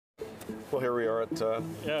Well, here we are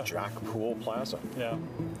at Jack Poole Plaza. Yeah.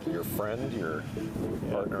 Your friend, your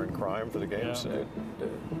partner in crime for the games. Yeah.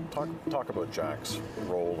 Talk about Jack's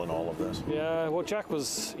role in all of this. Yeah, well, Jack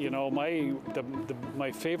was, you know,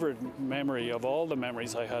 my favorite memory of all the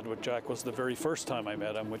memories I had with Jack was the very first time I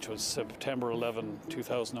met him, which was September 11,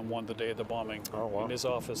 2001, the day of the bombing, in his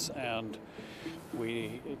office. And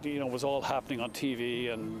it was all happening on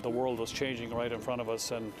TV, and the world was changing right in front of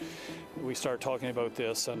us, and we started talking about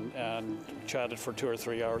this and chatted for 2 or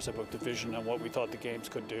 3 hours about the vision and what we thought the games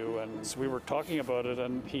could do. And so we were talking about it,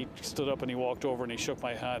 and he stood up and he walked over and he shook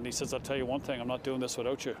my hand and he says, "I'll tell you one thing, I'm not doing this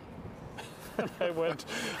without you." And I went,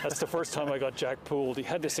 that's the first time I got Jack Poole. He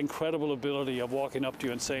had this incredible ability of walking up to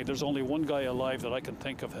you and saying, "There's only one guy alive that I can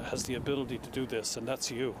think of that has the ability to do this, and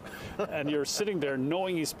that's you." And you're sitting there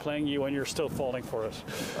knowing he's playing you, and you're still falling for it.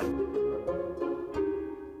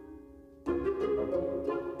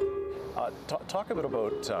 Talk a bit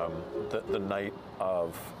about the night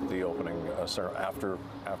of the opening, after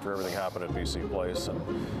everything happened at BC Place, and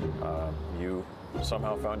you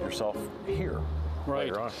somehow found yourself here. Right.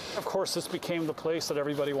 Later on. Of course, this became the place that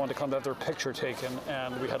everybody wanted to come to have their picture taken,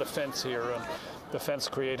 and we had a fence here, and the fence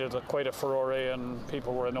created quite a furore, and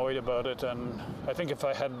people were annoyed about it. And I think if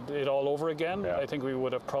I had it all over again, I think we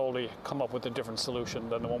would have probably come up with a different solution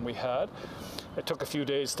than the one we had. It took a few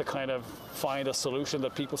days to kind of find a solution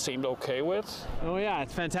that people seemed okay with. Oh yeah,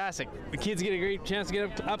 it's fantastic. The kids get a great chance to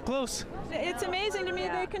get up close. It's amazing to me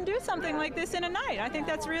they can do something like this in a night. I think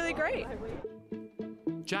that's really great.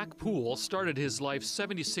 Jack Poole started his life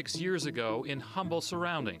 76 years ago in humble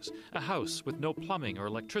surroundings, a house with no plumbing or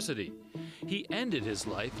electricity. He ended his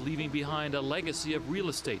life leaving behind a legacy of real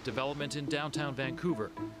estate development in downtown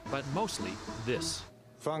Vancouver, but mostly this.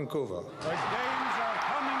 Vancouver. The games are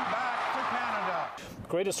coming back to Canada.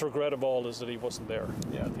 Greatest regret of all is that he wasn't there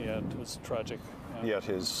at the end. It was tragic. Yet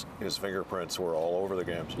his fingerprints were all over the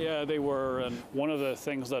games. Yeah, they were, and one of the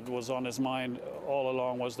things that was on his mind all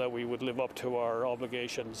along was that we would live up to our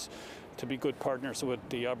obligations to be good partners with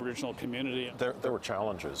the Aboriginal community. There were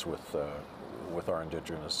challenges with our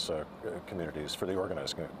Indigenous communities for the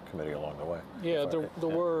organizing committee along the way. Yeah, there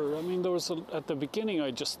were. I mean, there was at the beginning.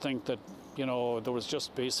 I just think that there was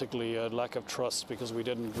just basically a lack of trust because we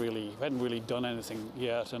hadn't really done anything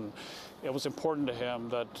yet, and it was important to him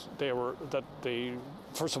that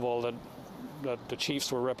first of all that the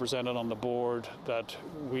chiefs were represented on the board, that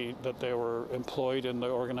they were employed in the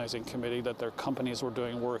organizing committee, that their companies were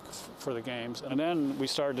doing work for the games. And then we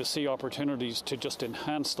started to see opportunities to just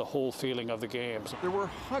enhance the whole feeling of the games. There were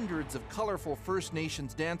hundreds of colorful First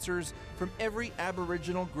Nations dancers from every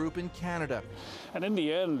Aboriginal group in Canada. And in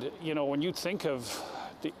the end, when you think of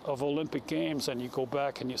Olympic Games and you go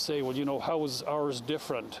back and you say, well, how is ours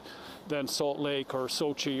different than Salt Lake or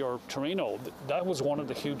Sochi or Torino? That was one of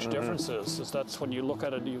the huge differences, is that's when you look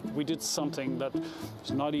at it, we did something that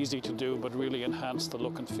was not easy to do, but really enhanced the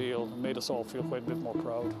look and feel, and made us all feel quite a bit more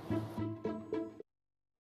proud.